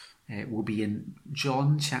will be in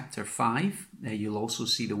John chapter 5. You'll also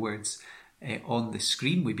see the words on the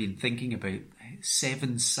screen. We've been thinking about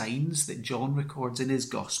 7 signs that John records in his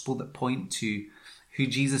gospel that point to who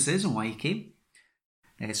Jesus is and why he came.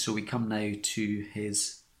 So we come now to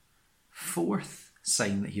his 4th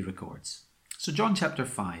sign that he records. So John chapter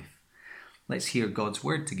 5. Let's hear God's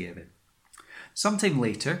word together. Sometime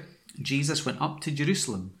later, Jesus went up to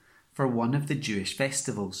Jerusalem for one of the Jewish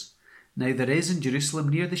festivals. Now there is in Jerusalem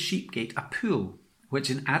near the sheep gate a pool, which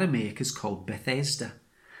in Aramaic is called Bethesda,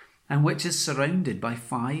 and which is surrounded by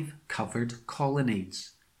 5 covered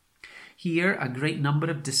colonnades. Here a great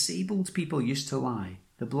number of disabled people used to lie,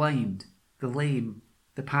 the blind, the lame,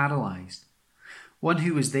 the paralysed. One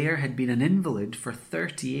who was there had been an invalid for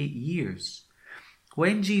 38 years.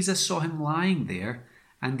 When Jesus saw him lying there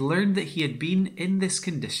and learned that he had been in this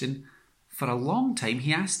condition for a long time,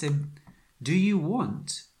 he asked him, "Do you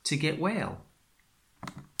want to get well?"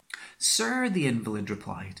 "Sir," the invalid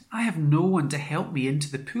replied, "I have no one to help me into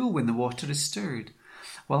the pool when the water is stirred.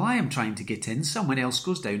 While I am trying to get in, someone else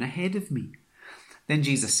goes down ahead of me." Then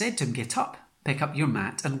Jesus said to him, "Get up, pick up your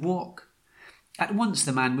mat and walk." At once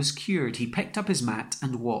the man was cured. He picked up his mat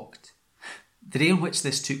and walked. The day on which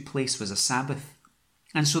this took place was a Sabbath.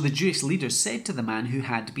 And so the Jewish leaders said to the man who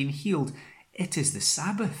had been healed, "It is the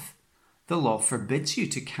Sabbath. The law forbids you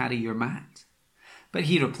to carry your mat." But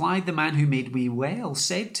he replied, "The man who made me well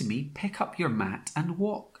said to me, 'Pick up your mat and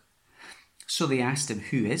walk.'" So they asked him,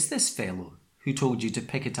 "Who is this fellow who told you to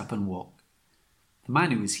pick it up and walk?" The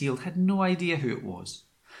man who was healed had no idea who it was,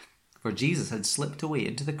 for Jesus had slipped away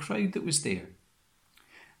into the crowd that was there.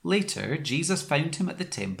 Later, Jesus found him at the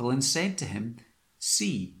temple and said to him,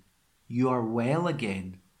 "See, you are well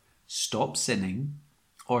again. Stop sinning,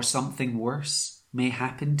 or something worse may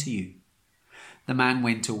happen to you." The man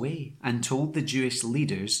went away and told the Jewish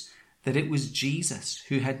leaders that it was Jesus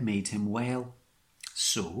who had made him well.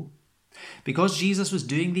 So, because Jesus was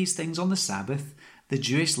doing these things on the Sabbath, the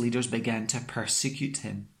Jewish leaders began to persecute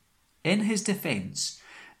him. In his defense,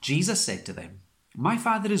 Jesus said to them, "My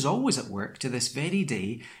Father is always at work to this very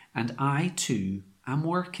day, and I too am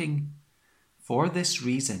working." For this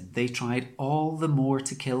reason, they tried all the more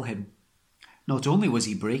to kill him. Not only was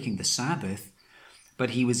he breaking the Sabbath,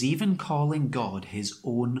 but he was even calling God his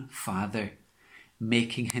own Father,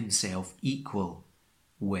 making himself equal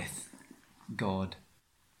with God.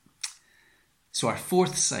 So our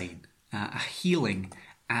 4th sign, a healing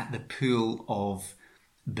at the pool of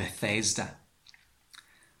Bethesda.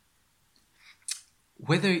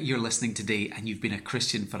 Whether you're listening today and you've been a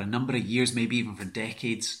Christian for a number of years, maybe even for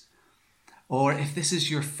decades, or if this is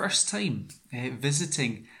your first time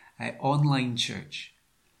visiting online church,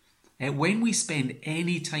 when we spend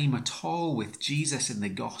any time at all with Jesus in the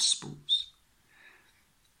Gospels,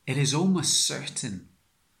 it is almost certain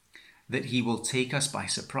that he will take us by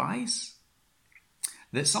surprise,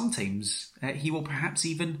 that sometimes he will perhaps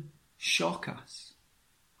even shock us.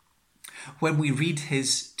 When we read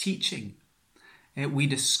his teaching, we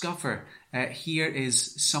discover here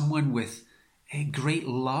is someone with a great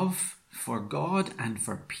love for God and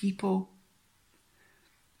for people.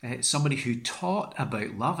 Somebody who taught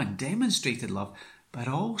about love and demonstrated love, but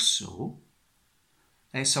also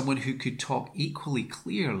someone who could talk equally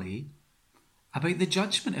clearly about the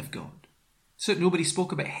judgment of God. So nobody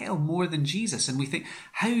spoke about hell more than Jesus. And we think,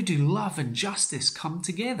 how do love and justice come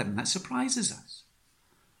together? And that surprises us.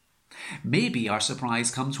 Maybe our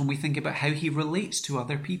surprise comes when we think about how he relates to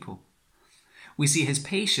other people. We see his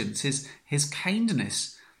patience, his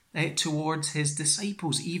kindness towards his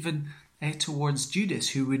disciples, even towards Judas,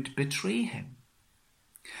 who would betray him.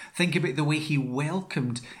 Think about the way he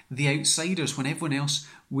welcomed the outsiders when everyone else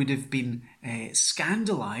would have been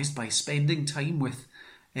scandalised by spending time with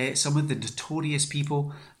some of the notorious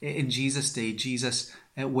people in Jesus' day. Jesus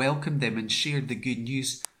welcomed them and shared the good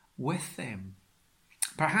news with them.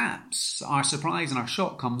 Perhaps our surprise and our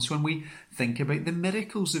shock comes when we think about the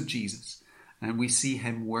miracles of Jesus and we see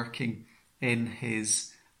him working in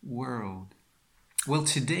his world. Well,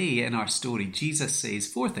 today in our story, Jesus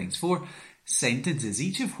says 4 things, 4 sentences,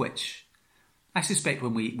 each of which I suspect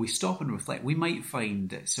when we stop and reflect, we might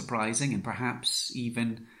find surprising and perhaps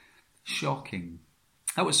even shocking.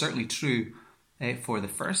 That was certainly true for the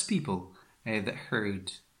first people that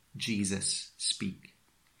heard Jesus speak.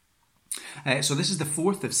 So this is the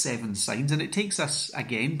 4th of 7 signs, and it takes us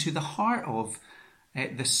again to the heart of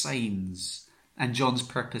the signs and John's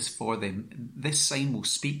purpose for them. This sign will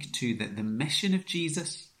speak to the mission of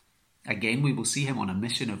Jesus. Again, we will see him on a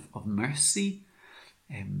mission of mercy,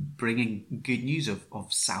 bringing good news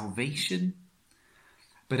of salvation.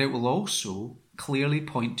 But it will also clearly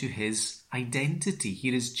point to his identity.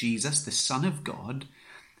 Here is Jesus, the Son of God,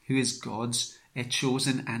 who is God's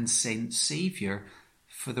chosen and sent Saviour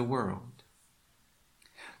for the world.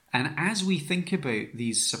 And as we think about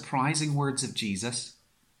these surprising words of Jesus,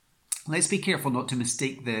 let's be careful not to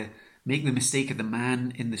make the mistake of the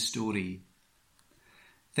man in the story.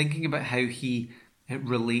 Thinking about how he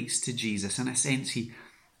relates to Jesus. In a sense, he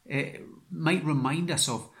might remind us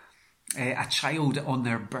of a child on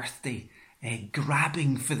their birthday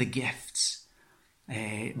grabbing for the gifts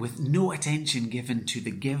with no attention given to the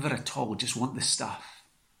giver at all, just want the stuff.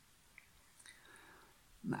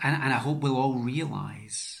 And I hope we'll all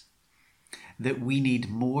realise that we need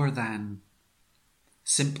more than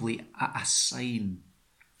simply a sign.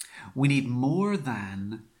 We need more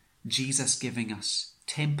than Jesus giving us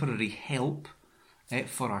temporary help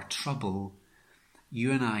for our trouble.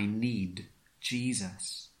 You and I need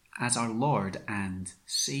Jesus as our Lord and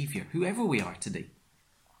Saviour, whoever we are today.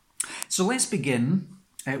 So let's begin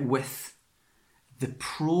with the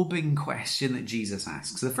probing question that Jesus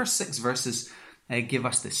asks. The first 6 verses give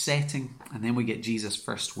us the setting, and then we get Jesus'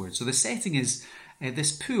 first word. So the setting is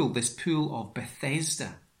this pool of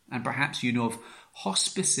Bethesda. And perhaps you know of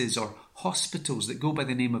hospices or hospitals that go by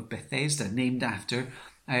the name of Bethesda, named after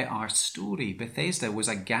our story. Bethesda was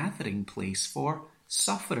a gathering place for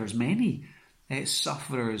sufferers. Many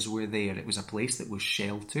sufferers were there. It was a place that was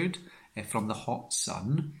sheltered from the hot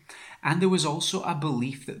sun. And there was also a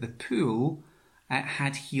belief that the pool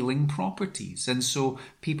had healing properties. And so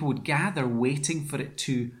people would gather waiting for it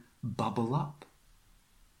to bubble up.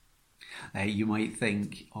 You might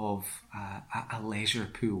think of a leisure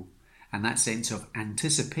pool and that sense of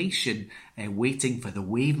anticipation, waiting for the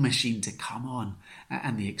wave machine to come on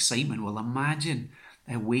and the excitement. Well, imagine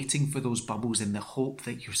waiting for those bubbles in the hope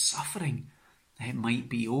that your suffering might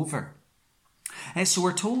be over. So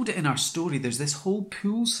we're told in our story there's this whole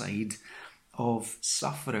poolside of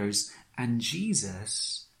sufferers, and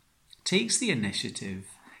Jesus takes the initiative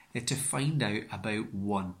to find out about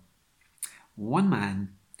one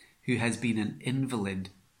man who has been an invalid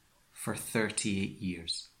for 38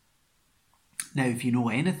 years. Now, if you know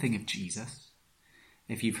anything of Jesus,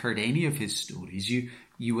 if you've heard any of his stories,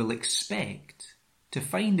 you will expect to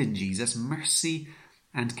find in Jesus mercy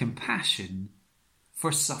and compassion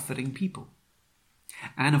for suffering people.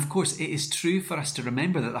 And of course, it is true for us to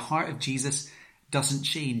remember that the heart of Jesus doesn't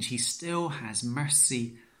change. He still has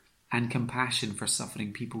mercy and compassion for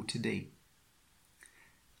suffering people today.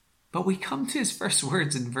 But we come to his first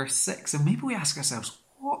words in verse 6, and maybe we ask ourselves,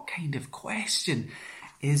 what kind of question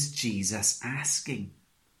is Jesus asking?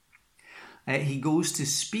 He goes to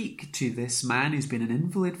speak to this man who's been an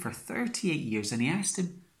invalid for 38 years, and he asked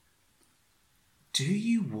him, do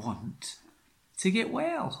you want to get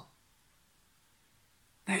well?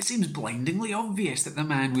 Now, it seems blindingly obvious that the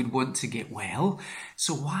man would want to get well.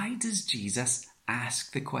 So why does Jesus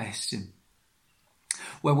ask the question?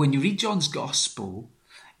 Well, when you read John's Gospel,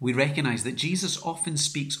 we recognise that Jesus often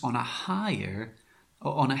speaks on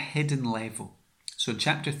a hidden level. So in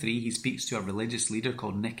chapter 3, he speaks to a religious leader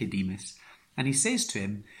called Nicodemus, and he says to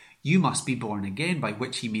him, you must be born again, by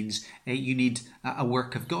which he means you need a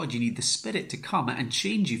work of God. You need the Spirit to come and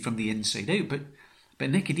change you from the inside out. But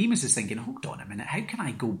Nicodemus is thinking, hold on a minute, how can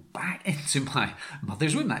I go back into my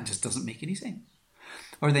mother's womb? That just doesn't make any sense.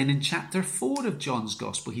 Or then in chapter 4 of John's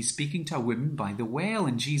Gospel, he's speaking to a woman by the well,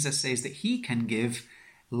 and Jesus says that he can give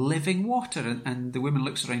living water. And the woman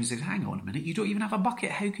looks around and says, hang on a minute, you don't even have a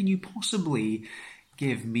bucket. How can you possibly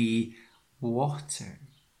give me water?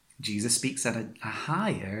 Jesus speaks at a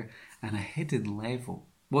higher and a hidden level.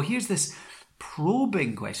 Well, here's this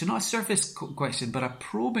probing question, not a surface question, but a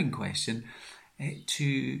probing question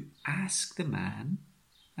to ask the man,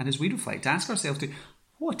 and as we reflect, to ask ourselves,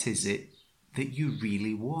 what is it that you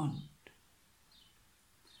really want?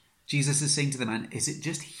 Jesus is saying to the man, is it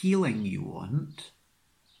just healing you want?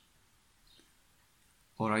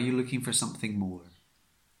 Or are you looking for something more?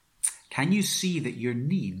 Can you see that your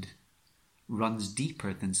need runs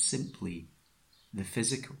deeper than simply the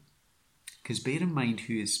physical? Because bear in mind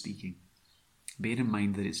who is speaking. Bear in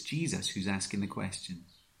mind that it's Jesus who's asking the question.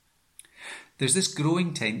 There's this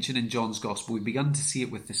growing tension in John's Gospel. We've begun to see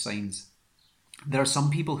it with the signs. There are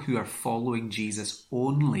some people who are following Jesus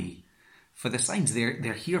only for the signs.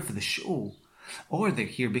 They're here for the show. Or they're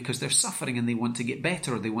here because they're suffering and they want to get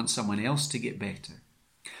better, or they want someone else to get better.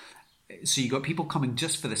 So you've got people coming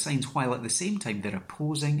just for the signs, while at the same time they're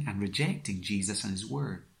opposing and rejecting Jesus and his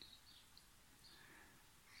word.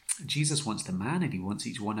 Jesus wants the man, and he wants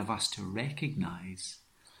each one of us to recognise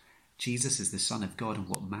Jesus is the Son of God, and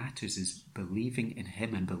what matters is believing in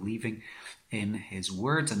him and believing in his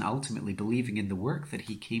words, and ultimately believing in the work that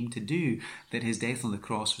he came to do, that his death on the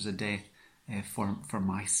cross was a death for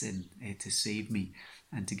my sin, to save me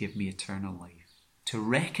and to give me eternal life. To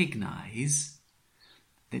recognize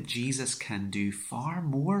that Jesus can do far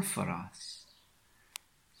more for us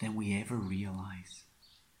than we ever realize.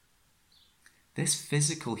 This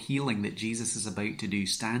physical healing that Jesus is about to do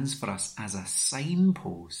stands for us as a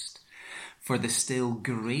signpost for the still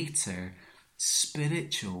greater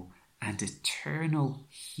spiritual and eternal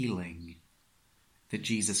healing that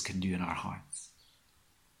Jesus can do in our hearts.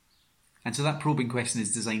 And so that probing question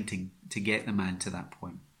is designed to get the man to that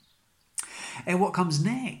point. And what comes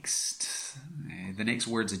next? The next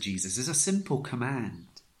words of Jesus is a simple command.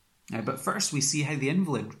 But first we see how the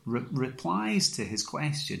invalid replies to his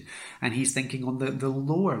question. And he's thinking on the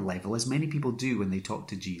lower level, as many people do when they talk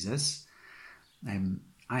to Jesus.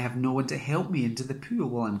 I have no one to help me into the pool.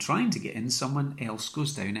 While I'm trying to get in, someone else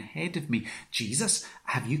goes down ahead of me. Jesus,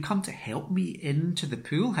 have you come to help me into the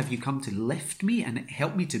pool? Have you come to lift me and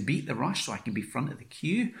help me to beat the rush so I can be front of the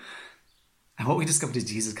queue? And what we discovered is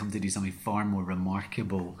Jesus come to do something far more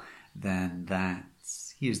remarkable than that.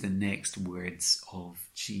 Here's the next words of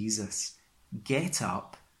Jesus. Get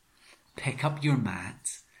up, pick up your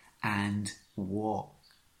mat, and walk.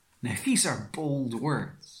 Now, these are bold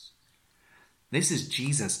words. This is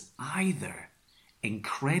Jesus either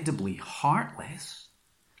incredibly heartless,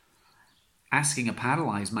 asking a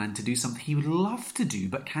paralyzed man to do something he would love to do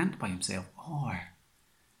but can't by himself, or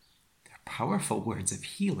they're powerful words of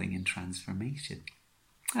healing and transformation.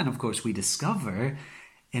 And of course, we discover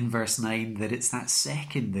in verse 9 that it's that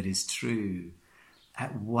second that is true.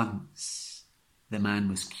 At once, the man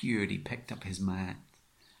was cured. He picked up his mat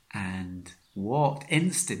and walked.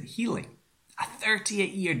 Instant healing. A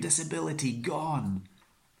 38-year disability gone.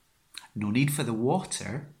 No need for the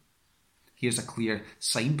water. Here's a clear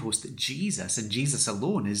signpost that Jesus, and Jesus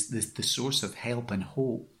alone, is the source of help and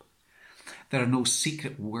hope. There are no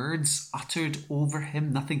secret words uttered over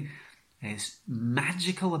him. Nothing is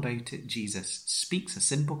magical about it. Jesus speaks a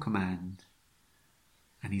simple command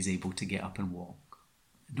and he's able to get up and walk.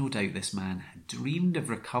 No doubt this man had dreamed of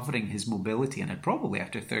recovering his mobility and had probably,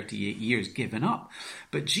 after 38 years, given up.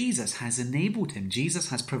 But Jesus has enabled him.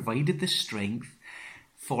 Jesus has provided the strength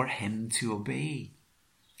for him to obey.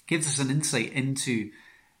 Gives us an insight into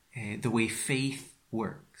the way faith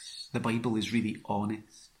works. The Bible is really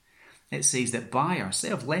honest. It says that by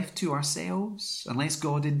ourselves, left to ourselves, unless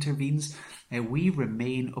God intervenes, we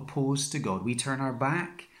remain opposed to God. We turn our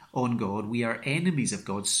back on God. We are enemies of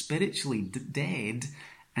God, spiritually dead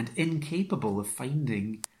and incapable of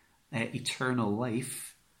finding eternal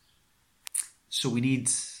life. So we need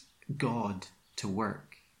God to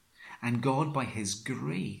work. And God, by his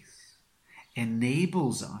grace,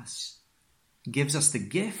 enables us, gives us the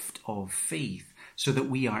gift of faith so that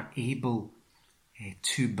we are able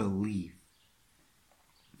to believe.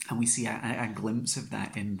 And we see a glimpse of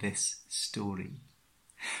that in this story.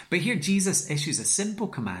 But here Jesus issues a simple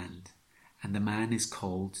command, and the man is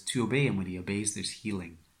called to obey, and when he obeys, there's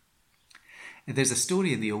healing. And there's a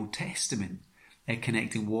story in the Old Testament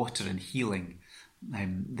connecting water and healing.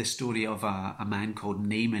 The story of a man called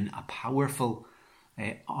Naaman, a powerful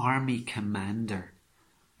army commander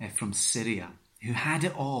from Syria, who had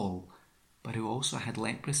it all, but who also had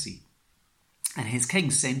leprosy. And his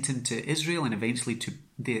king sent him to Israel and eventually to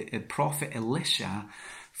the prophet Elisha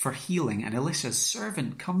for healing. And Elisha's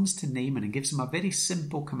servant comes to Naaman and gives him a very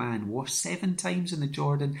simple command: wash 7 times in the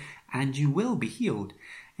Jordan and you will be healed.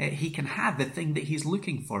 He can have the thing that he's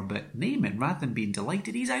looking for, but Naaman, rather than being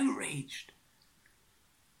delighted, he's outraged.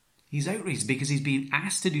 He's outraged because he's being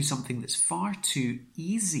asked to do something that's far too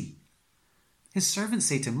easy. His servants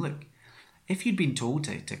say to him, look, if you'd been told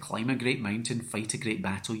to climb a great mountain, fight a great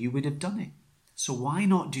battle, you would have done it. So why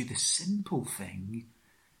not do the simple thing?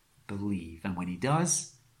 Believe. And when he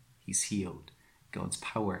does, he's healed. God's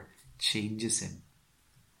power changes him.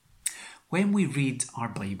 When we read our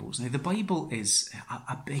Bibles, now the Bible is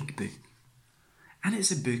a big book. And it's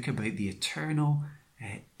a book about the eternal,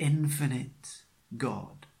 infinite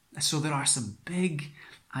God. So there are some big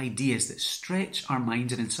ideas that stretch our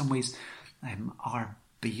minds and in some ways are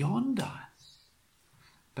beyond us.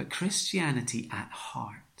 But Christianity at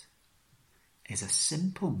heart is a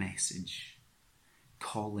simple message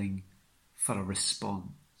calling for a response.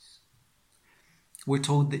 We're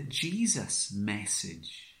told that Jesus'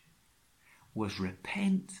 message was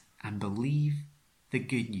repent and believe the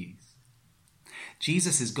good news.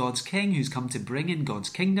 Jesus is God's King who's come to bring in God's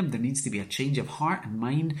kingdom. There needs to be a change of heart and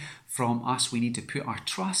mind from us. We need to put our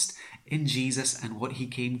trust in Jesus and what he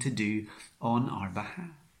came to do on our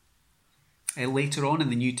behalf. Later on in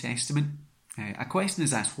the New Testament, a question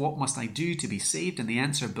is asked, what must I do to be saved? And the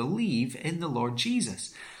answer, believe in the Lord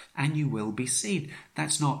Jesus and you will be saved.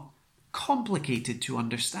 That's not complicated to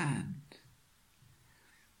understand.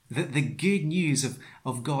 The good news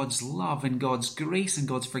of God's love and God's grace and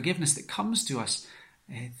God's forgiveness that comes to us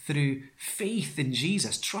through faith in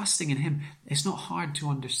Jesus, trusting in him, is not hard to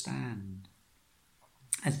understand.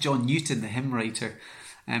 As John Newton, the hymn writer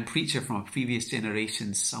and preacher from a previous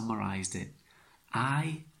generation, summarised it,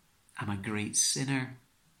 I am a great sinner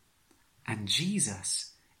and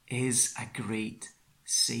Jesus is a great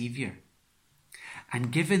Saviour.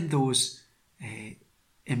 And given those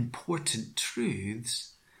important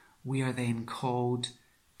truths, we are then called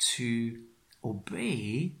to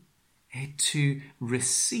obey, to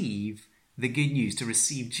receive the good news, to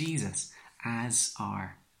receive Jesus as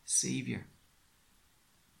our Saviour.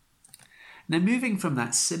 Now, moving from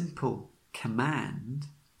that simple command,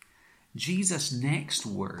 Jesus' next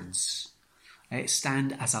words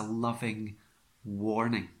stand as a loving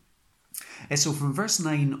warning. So from verse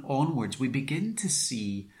 9 onwards, we begin to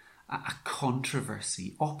see a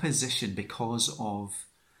controversy, opposition because of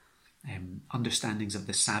understandings of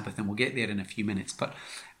the Sabbath, and we'll get there in a few minutes. But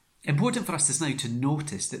important for us is now to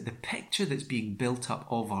notice that the picture that's being built up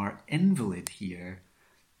of our invalid here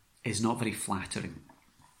is not very flattering.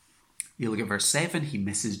 You look at verse 7, he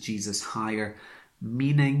misses Jesus' higher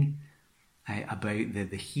meaning about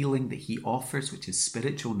the healing that he offers, which is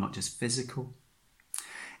spiritual, not just physical.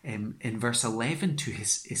 In verse 11, to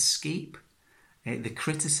his escape the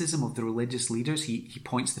criticism of the religious leaders, he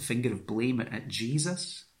points the finger of blame at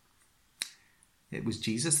Jesus. It was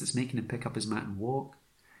Jesus that's making him pick up his mat and walk.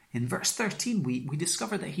 In verse 13, we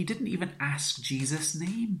discover that he didn't even ask Jesus'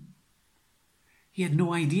 name. He had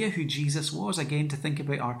no idea who Jesus was. Again, to think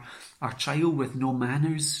about our child with no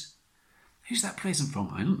manners. Who's that present from?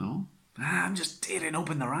 I don't know. I'm just tearing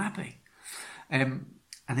open the wrapping. And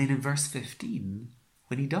then in verse 15,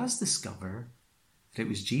 when he does discover that it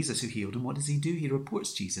was Jesus who healed him, what does he do? He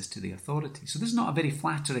reports Jesus to the authorities. So this is not a very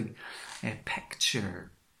flattering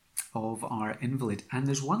picture of our invalid. And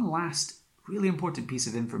there's one last really important piece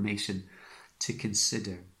of information to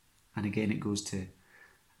consider. And again, it goes to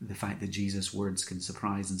the fact that Jesus' words can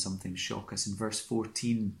surprise and sometimes shock us. In verse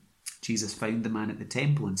 14, Jesus found the man at the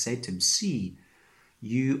temple and said to him, "See,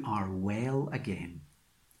 you are well again.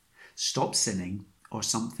 Stop sinning or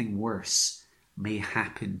something worse may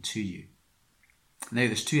happen to you." Now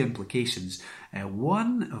there's two implications,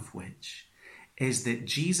 one of which is that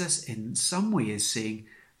Jesus in some way is saying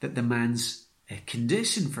that the man's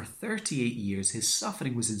condition for 38 years, his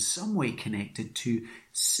suffering, was in some way connected to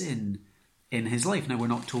sin in his life. Now we're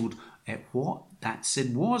not told what that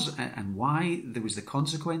sin was and why there was the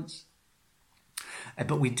consequence,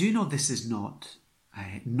 but we do know this is not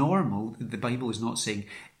normal. The Bible is not saying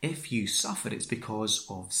if you suffer it's because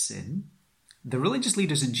of sin. The religious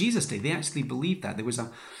leaders in Jesus' day, they actually believed that. There was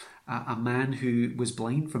a man who was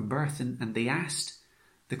blind from birth, and they asked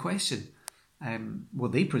the question,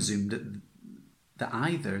 they presumed that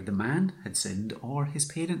either the man had sinned or his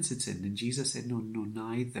parents had sinned. And Jesus said, no,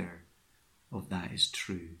 neither of that is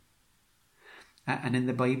true. And in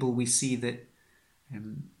the Bible we see that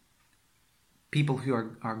people who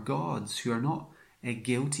are gods, who are not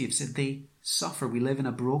guilty of sin, they suffer. We live in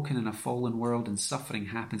a broken and a fallen world, and suffering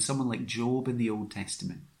happens. Someone like Job in the Old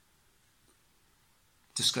Testament,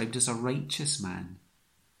 described as a righteous man,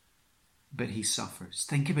 but he suffers.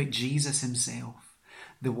 Think about Jesus himself,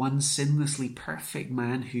 the one sinlessly perfect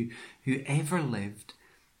man who ever lived,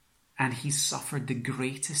 and he suffered the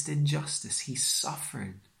greatest injustice. He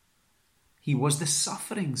suffered. He was the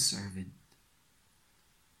suffering servant,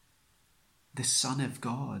 the Son of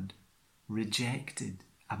God, rejected,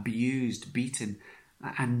 abused, beaten,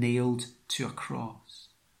 and nailed to a cross.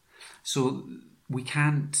 So we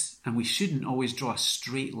can't and we shouldn't always draw a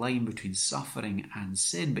straight line between suffering and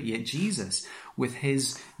sin, but yet Jesus, with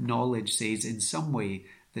his knowledge, says in some way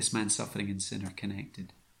this man's suffering and sin are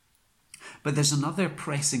connected. But there's another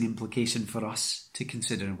pressing implication for us to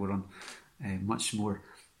consider, and we're on much more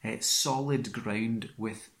solid ground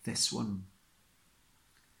with this one.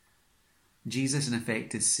 Jesus, in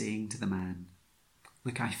effect, is saying to the man,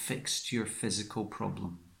 look, I fixed your physical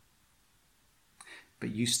problem, but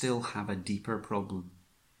you still have a deeper problem.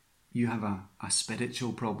 You have a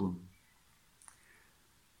spiritual problem.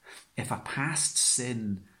 If a past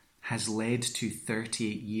sin has led to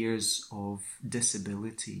 38 years of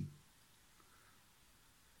disability,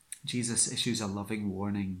 Jesus issues a loving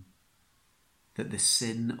warning that the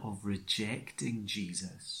sin of rejecting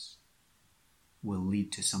Jesus will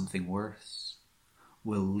lead to something worse,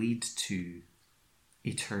 will lead to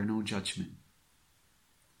eternal judgment.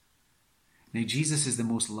 Now, Jesus is the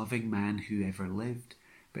most loving man who ever lived,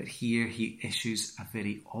 but here he issues a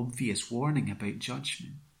very obvious warning about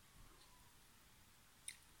judgment.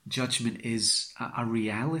 Judgment is a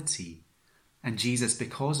reality, and Jesus,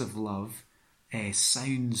 because of love,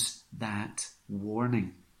 sounds that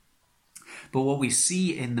warning. But what we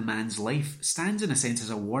see in the man's life stands in a sense as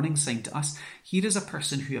a warning sign to us. Here is a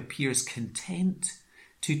person who appears content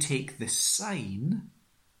to take the sign,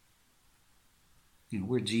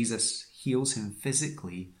 where Jesus heals him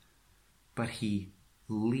physically, but he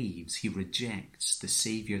leaves, he rejects the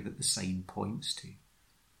Saviour that the sign points to.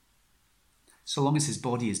 So long as his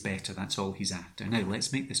body is better, that's all he's after. Now,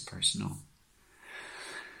 let's make this personal.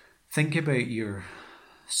 Think about your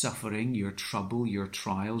suffering, your trouble, your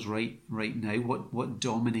trials right now. What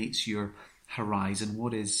dominates your horizon?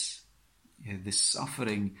 What is the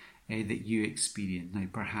suffering that you experience? Now,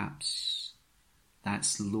 perhaps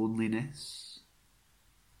that's loneliness.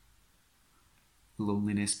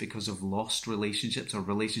 Loneliness because of lost relationships or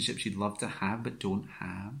relationships you'd love to have but don't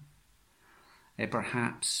have.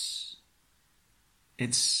 Perhaps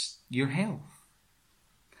it's your health.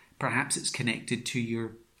 Perhaps it's connected to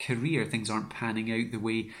your career. Things aren't panning out the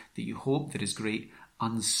way that you hope. There is great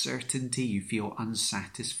uncertainty. You feel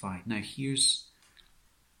unsatisfied. Now, here's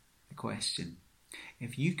the question.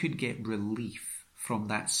 If you could get relief from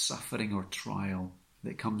that suffering or trial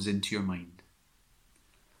that comes into your mind,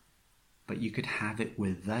 but you could have it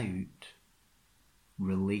without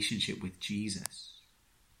relationship with Jesus,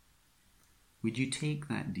 would you take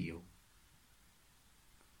that deal?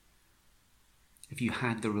 If you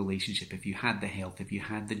had the relationship, if you had the health, if you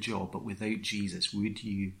had the job, but without Jesus, would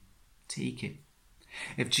you take it?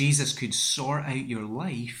 If Jesus could sort out your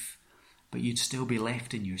life, but you'd still be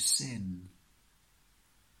left in your sin,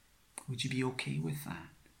 would you be okay with that?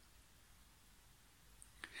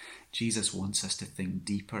 Jesus wants us to think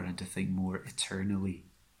deeper and to think more eternally.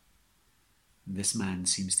 This man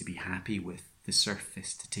seems to be happy with the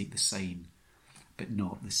surface, to take the sign, but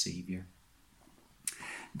not the Saviour.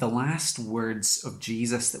 The last words of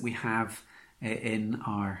Jesus that we have in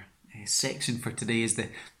our section for today is the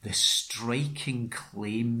striking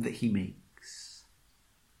claim that he makes.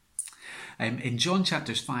 In John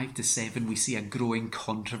chapters 5 to 7, we see a growing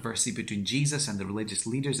controversy between Jesus and the religious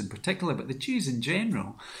leaders in particular, but the Jews in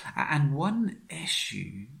general. And one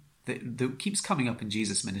issue that keeps coming up in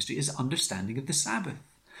Jesus' ministry is understanding of the Sabbath.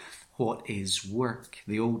 What is work?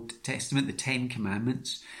 The Old Testament, the 10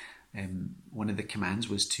 Commandments, one of the commands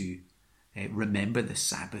was to remember the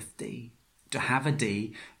Sabbath day, to have a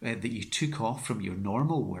day that you took off from your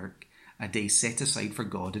normal work, a day set aside for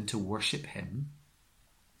God and to worship him.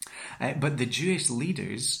 But the Jewish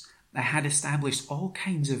leaders had established all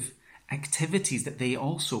kinds of activities that they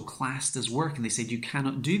also classed as work, and they said you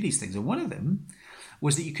cannot do these things. And one of them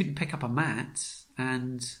was that you couldn't pick up a mat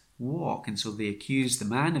and walk. And so they accused the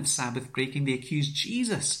man of Sabbath breaking. They accused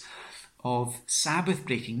Jesus of Sabbath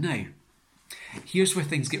breaking. Now, here's where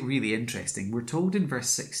things get really interesting. We're told in verse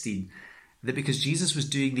 16 that because Jesus was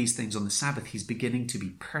doing these things on the Sabbath, he's beginning to be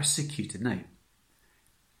persecuted. Now,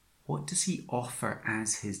 what does he offer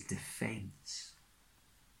as his defense?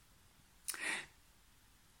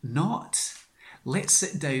 Not, let's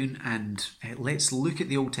sit down and let's look at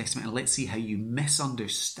the Old Testament and let's see how you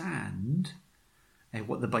misunderstand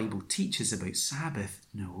what the Bible teaches about Sabbath.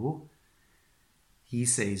 No, he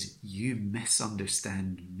says, you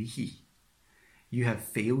misunderstand me. You have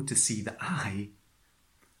failed to see that I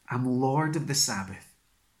am Lord of the Sabbath.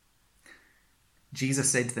 Jesus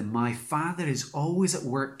said to them, my Father is always at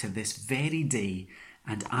work to this very day,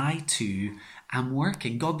 and I too am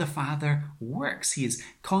working. God the Father works. He is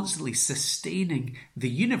constantly sustaining the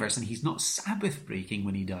universe, and he's not Sabbath breaking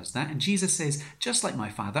when he does that. And Jesus says, just like my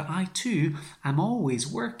Father, I too am always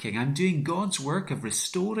working. I'm doing God's work of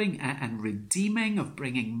restoring and redeeming, of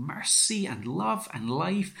bringing mercy and love and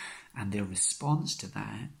life. And their response to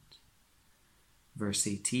that, verse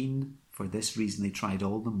 18, for this reason they tried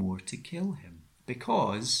all the more to kill him.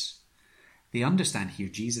 Because they understand here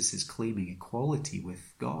Jesus is claiming equality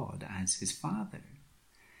with God as his Father.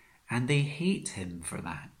 And they hate him for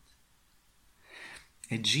that.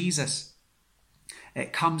 And Jesus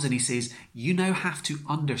comes and he says, you now have to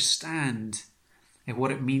understand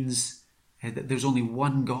what it means that there's only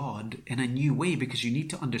one God in a new way, because you need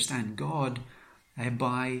to understand God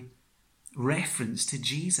by reference to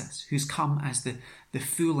Jesus, who's come as the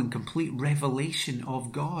full and complete revelation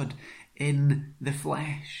of God in the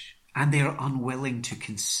flesh, and they are unwilling to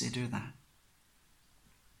consider that.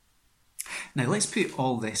 Now let's put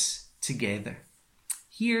all this together.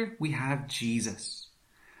 Here we have Jesus,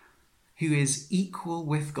 who is equal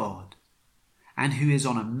with God and who is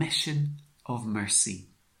on a mission of mercy.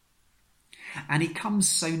 And he comes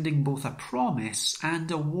sounding both a promise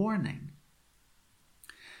and a warning.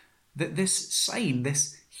 That this sign,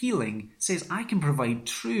 this healing, says I can provide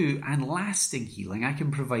true and lasting healing. I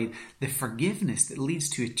can provide the forgiveness that leads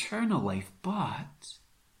to eternal life. But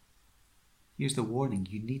here's the warning: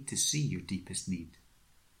 you need to see your deepest need.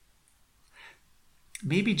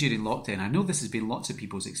 Maybe during lockdown, I know this has been lots of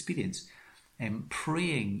people's experience,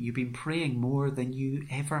 praying, you've been praying more than you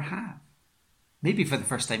ever have. Maybe for the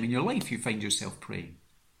first time in your life you find yourself praying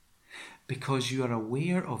because you are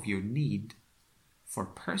aware of your need for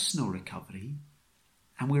personal recovery,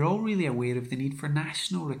 and we're all really aware of the need for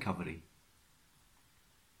national recovery.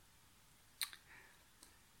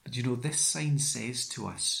 But you know, this sign says to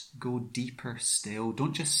us, go deeper still.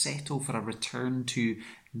 Don't just settle for a return to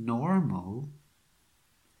normal.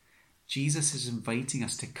 Jesus is inviting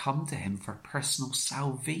us to come to him for personal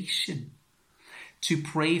salvation, to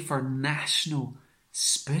pray for national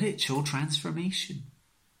spiritual transformation.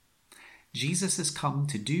 Jesus has come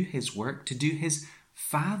to do his work, to do his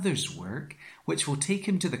Father's work, which will take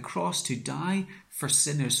him to the cross to die for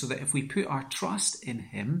sinners, so that if we put our trust in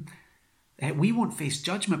him, we won't face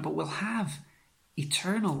judgment, but we'll have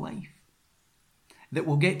eternal life. That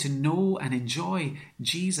we'll get to know and enjoy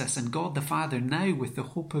Jesus and God the Father now, with the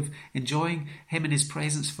hope of enjoying him in his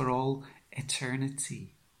presence for all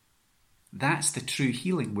eternity. That's the true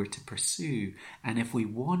healing we're to pursue. And if we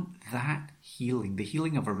want that healing, the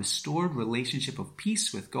healing of a restored relationship of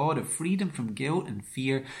peace with God, of freedom from guilt and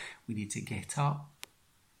fear, we need to get up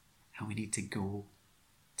and we need to go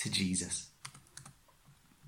to Jesus.